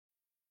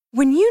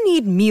When you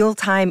need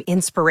mealtime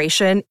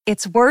inspiration,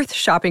 it's worth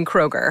shopping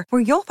Kroger,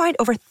 where you'll find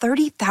over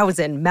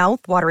 30,000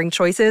 mouth-watering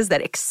choices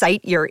that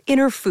excite your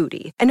inner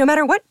foodie. And no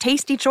matter what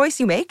tasty choice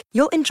you make,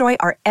 you'll enjoy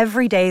our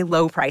everyday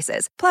low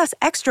prices, plus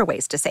extra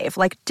ways to save,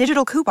 like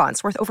digital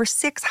coupons worth over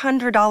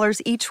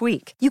 $600 each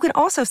week. You can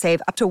also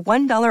save up to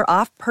 $1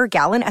 off per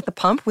gallon at the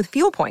pump with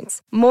fuel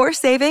points. More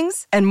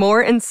savings and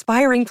more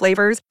inspiring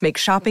flavors make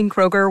shopping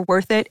Kroger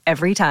worth it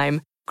every time.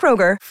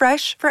 Kroger,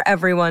 fresh for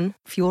everyone.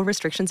 Fuel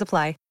restrictions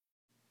apply.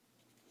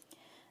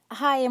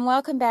 Hi, and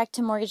welcome back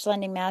to Mortgage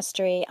Lending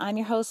Mastery. I'm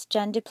your host,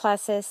 Jen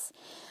Duplessis.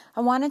 I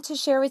wanted to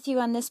share with you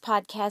on this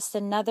podcast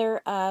another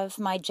of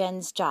my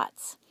Jen's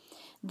Jots.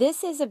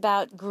 This is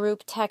about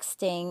group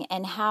texting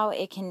and how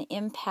it can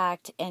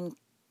impact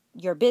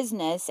your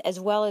business as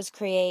well as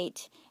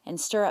create and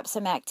stir up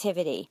some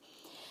activity.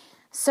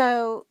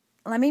 So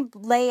let me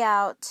lay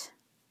out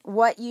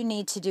what you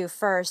need to do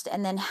first,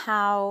 and then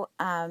how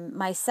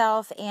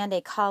myself and a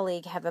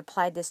colleague have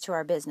applied this to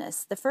our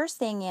business. The first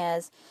thing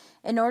is,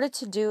 in order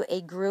to do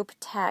a group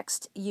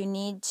text, you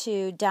need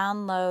to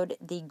download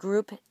the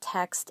group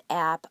text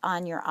app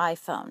on your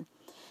iPhone.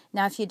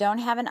 Now, if you don't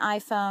have an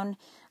iPhone,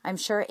 I'm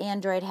sure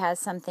Android has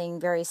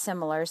something very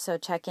similar, so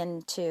check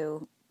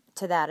into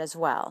that as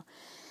well.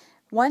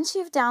 Once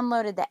you've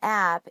downloaded the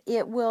app,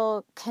 it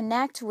will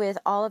connect with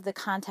all of the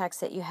contacts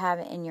that you have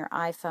in your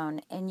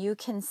iPhone, and you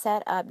can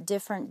set up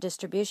different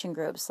distribution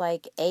groups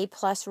like A+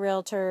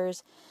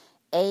 Realtors,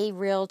 A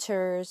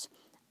Realtors,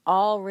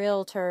 All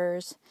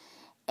Realtors,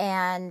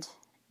 and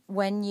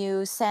when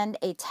you send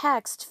a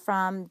text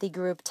from the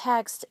group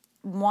text,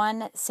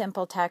 one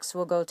simple text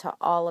will go to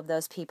all of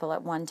those people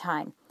at one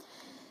time.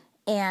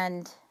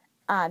 And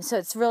so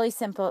it's really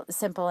simple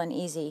and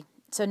easy.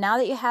 So now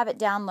that you have it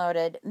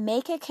downloaded,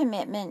 make a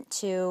commitment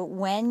to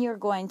when you're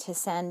going to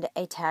send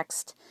a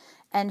text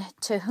and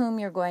to whom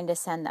you're going to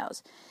send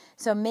those.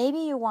 So maybe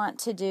you want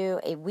to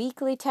do a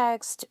weekly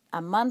text, a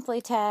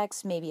monthly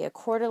text, maybe a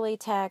quarterly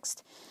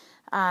text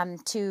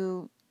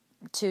to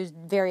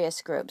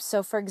various groups.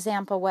 So for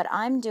example, what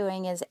I'm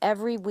doing is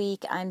every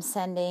week I'm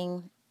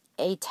sending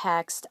a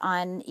text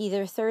on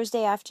either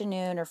Thursday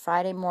afternoon or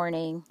Friday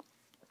morning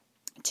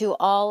to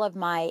all of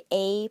my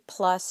A+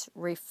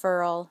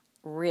 referral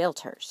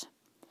realtors.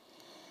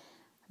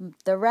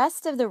 The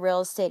rest of the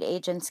real estate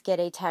agents get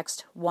a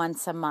text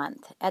once a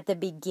month at the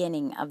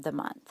beginning of the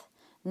month,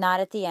 not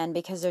at the end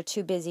because they're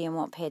too busy and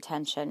won't pay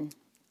attention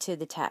to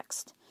the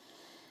text.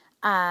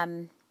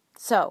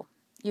 So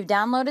you've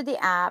downloaded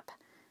the app,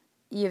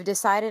 you've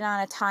decided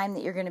on a time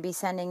that you're going to be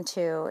sending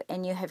to,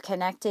 and you have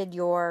connected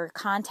your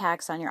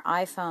contacts on your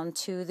iPhone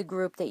to the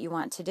group that you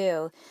want to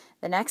do.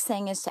 The next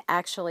thing is to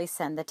actually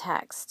send the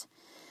text.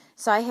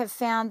 So I have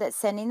found that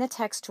sending the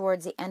text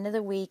towards the end of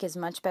the week is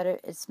much better.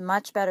 It's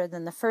much better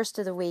than the first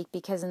of the week,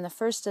 because in the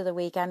first of the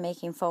week I'm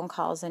making phone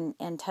calls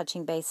and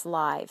touching base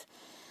live.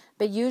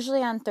 But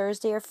usually on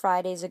Thursday or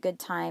Friday is a good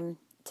time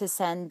to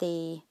send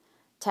the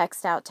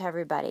text out to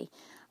everybody.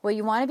 What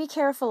you want to be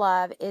careful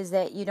of is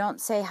that you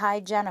don't say, "Hi,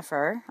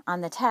 Jennifer,"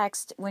 on the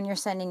text when you're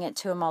sending it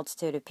to a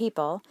multitude of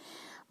people,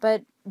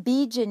 but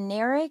be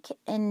generic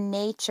in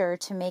nature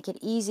to make it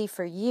easy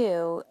for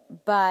you,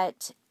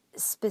 but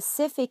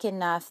specific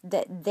enough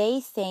that they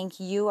think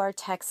you are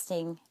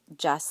texting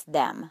just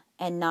them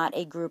and not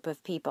a group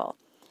of people.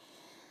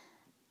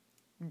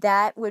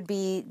 That would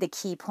be the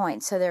key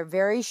point. So they're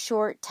very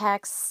short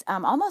texts,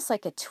 almost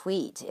like a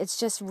tweet. It's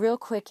just real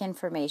quick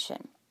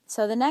information.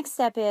 So the next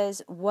step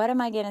is, what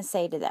am I going to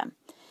say to them?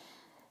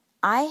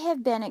 I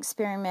have been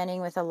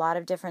experimenting with a lot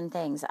of different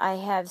things. I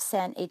have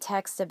sent a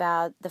text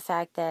about the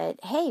fact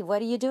that, "Hey,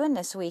 what are you doing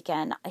this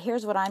weekend?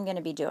 Here's what I'm going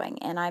to be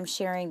doing." And I'm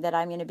sharing that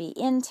I'm going to be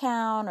in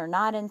town or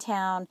not in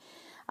town.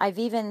 I've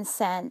even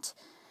sent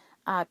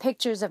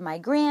pictures of my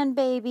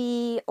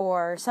grandbaby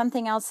or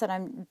something else that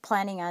I'm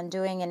planning on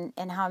doing,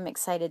 and how I'm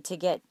excited to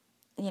get,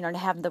 to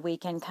have the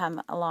weekend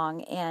come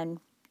along.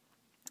 And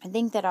I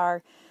think that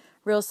our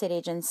real estate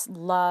agents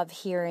love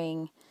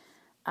hearing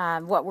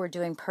what we're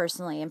doing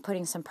personally and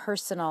putting some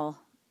personal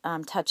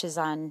touches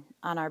on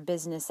our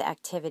business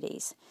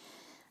activities.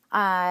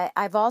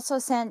 I've also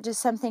sent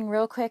just something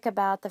real quick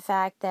about the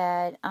fact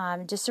that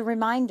just a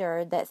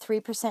reminder that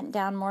 3%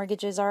 down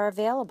mortgages are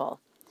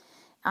available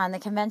on the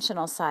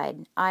conventional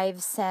side.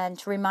 I've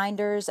sent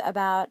reminders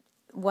about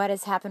what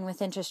has happened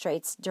with interest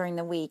rates during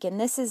the week. And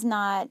this is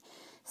not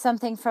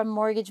something from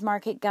Mortgage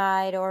Market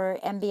Guide or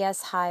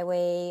MBS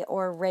Highway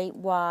or Rate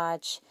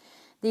Watch.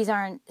 These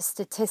aren't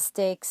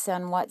statistics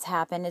on what's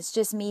happened. It's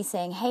just me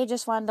saying, "Hey,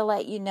 just wanted to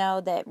let you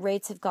know that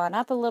rates have gone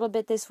up a little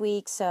bit this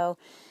week. So,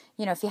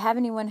 if you have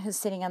anyone who's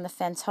sitting on the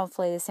fence,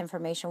 hopefully this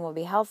information will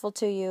be helpful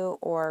to you,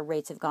 or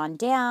rates have gone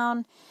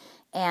down.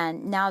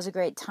 And now's a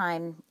great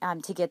time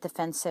to get the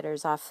fence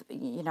sitters off,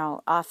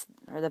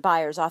 or the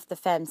buyers off the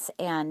fence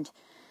and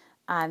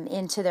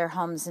into their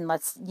homes, and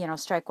let's,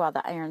 strike while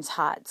the iron's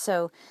hot."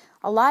 So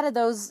a lot of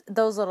those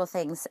little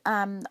things.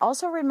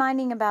 Also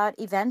reminding about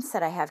events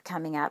that I have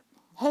coming up.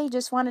 hey,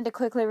 just wanted to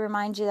quickly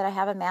remind you that I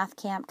have a math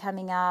camp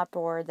coming up,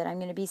 or that I'm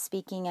going to be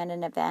speaking at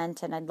an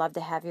event and I'd love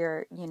to have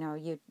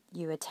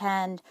you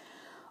attend,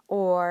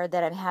 or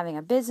that I'm having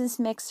a business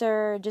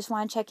mixer. Just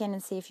want to check in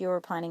and see if you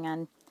were planning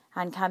on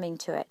coming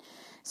to it.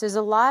 So there's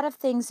a lot of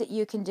things that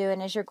you can do.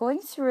 And as you're going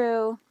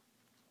through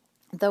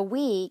the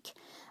week,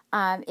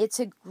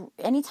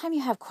 anytime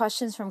you have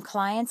questions from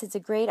clients, it's a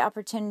great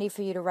opportunity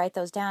for you to write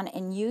those down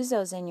and use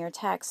those in your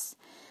texts.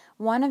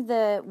 One of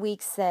the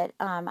weeks that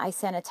I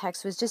sent a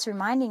text was just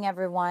reminding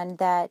everyone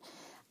that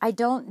I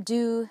don't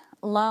do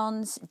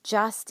loans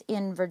just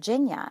in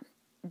Virginia,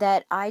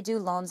 that I do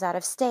loans out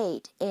of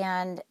state.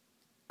 And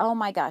oh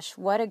my gosh,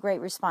 what a great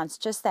response.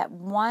 Just that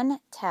one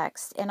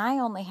text. And I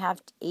only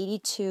have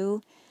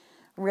 82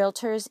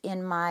 realtors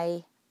in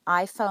my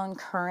iPhone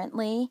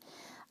currently.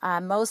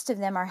 Most of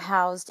them are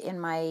housed in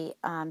my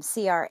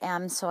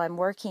CRM, so I'm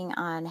working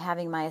on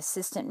having my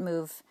assistant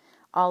move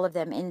all of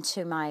them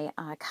into my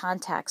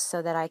contacts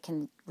so that I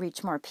can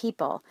reach more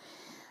people.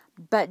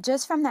 But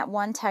just from that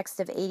one text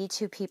of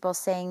 82 people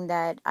saying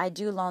that I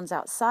do loans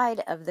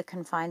outside of the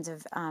confines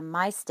of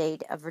my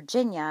state of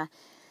Virginia,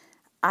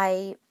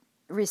 I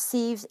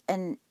received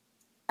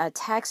a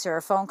text or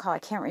a phone call, I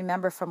can't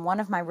remember, from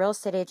one of my real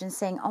estate agents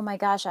saying, oh my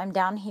gosh, I'm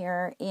down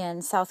here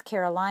in South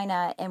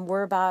Carolina and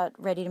we're about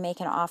ready to make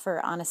an offer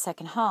on a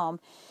second home.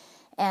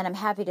 And I'm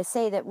happy to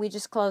say that we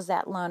just closed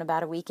that loan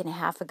about a week and a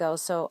half ago.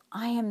 So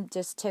I am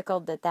just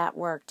tickled that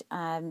worked.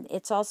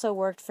 It's also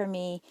worked for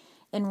me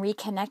in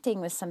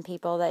reconnecting with some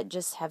people that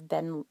just have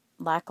been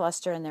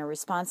lackluster in their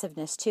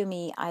responsiveness to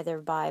me, either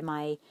by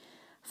my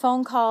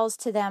phone calls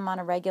to them on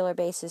a regular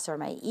basis or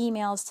my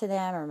emails to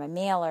them or my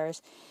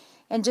mailers,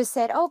 and just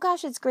said, oh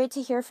gosh, it's great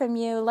to hear from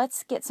you.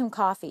 Let's get some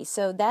coffee.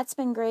 So that's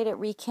been great at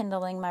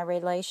rekindling my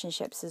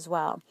relationships as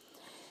well.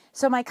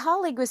 So my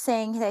colleague was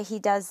saying that he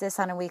does this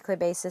on a weekly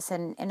basis,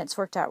 and it's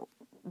worked out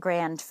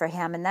grand for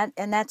him, and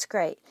that's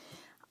great.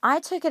 I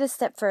took it a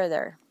step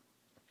further.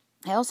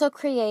 I also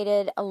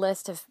created a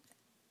list of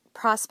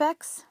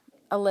prospects,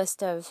 a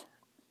list of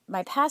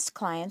my past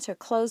clients or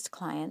closed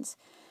clients,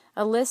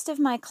 a list of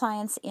my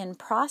clients in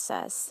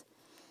process,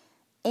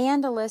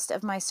 and a list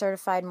of my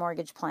certified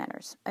mortgage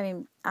planners.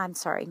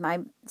 My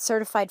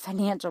certified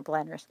financial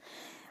planners.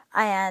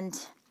 And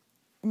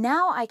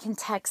now I can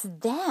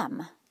text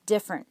them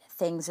different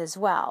things as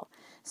well.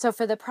 So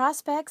for the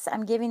prospects,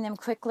 I'm giving them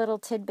quick little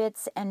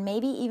tidbits and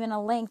maybe even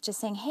a link just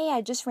saying, hey,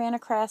 I just ran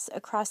across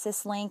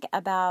this link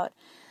about,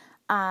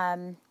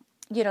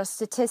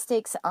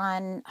 statistics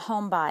on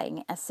home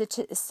buying,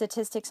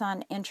 statistics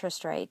on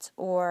interest rates,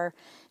 or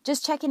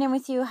just checking in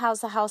with you. How's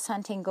the house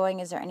hunting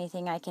going? Is there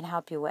anything I can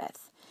help you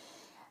with?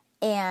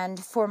 And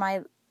for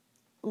my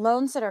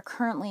loans that are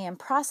currently in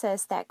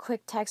process, that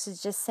quick text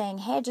is just saying,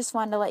 hey, I just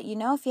wanted to let you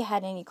know if you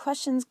had any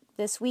questions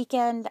this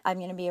weekend, I'm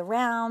going to be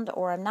around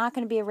or I'm not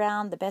going to be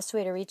around. The best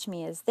way to reach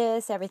me is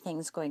this.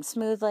 Everything's going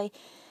smoothly.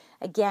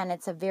 Again,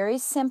 it's a very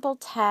simple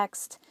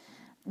text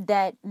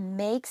that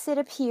makes it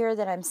appear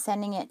that I'm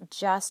sending it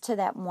just to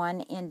that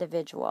one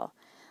individual.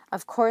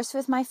 Of course,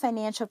 with my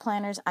financial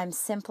planners, I'm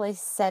simply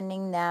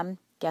sending them,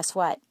 guess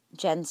what?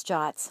 Jen's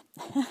Jots.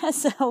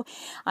 So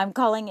I'm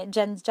calling it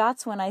Jen's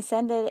Jots when I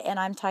send it, and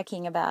I'm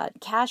talking about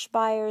cash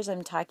buyers.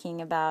 I'm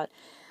talking about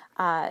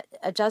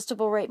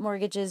adjustable rate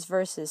mortgages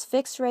versus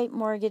fixed rate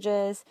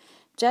mortgages,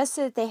 just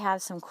so that they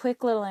have some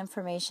quick little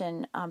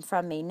information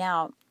from me.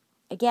 Now,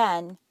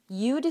 again,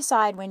 you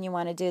decide when you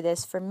want to do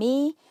this. For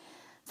me,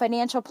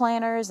 financial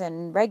planners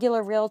and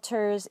regular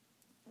realtors,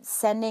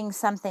 sending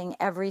something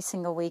every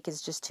single week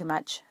is just too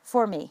much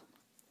for me.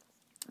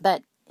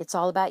 But it's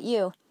all about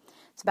you.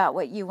 It's about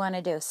what you want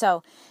to do.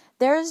 So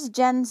there's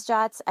Jen's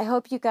Jots. I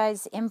hope you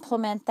guys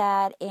implement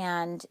that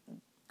and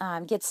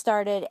get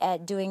started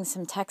at doing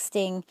some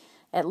texting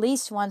at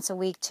least once a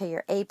week to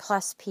your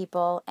A-plus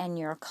people and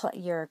your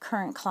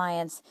current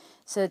clients,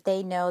 so that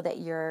they know that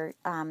you're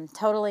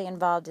totally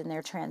involved in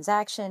their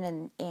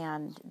transaction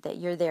and that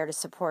you're there to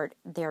support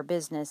their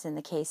business in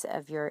the case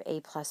of your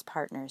A-plus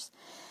partners.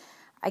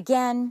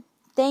 Again,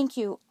 thank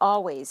you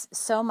always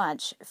so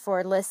much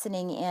for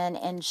listening in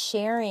and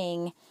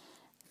sharing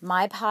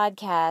my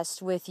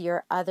podcast with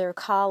your other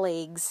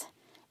colleagues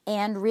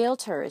and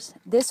realtors.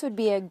 This would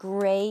be a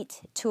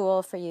great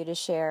tool for you to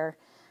share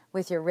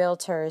with your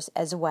realtors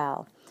as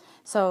well.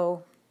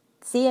 So,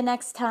 see you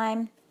next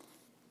time.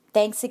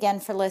 Thanks again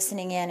for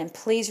listening in, and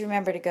please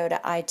remember to go to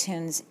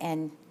iTunes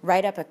and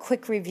write up a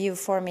quick review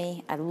for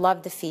me. I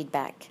love the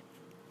feedback.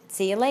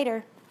 See you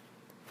later.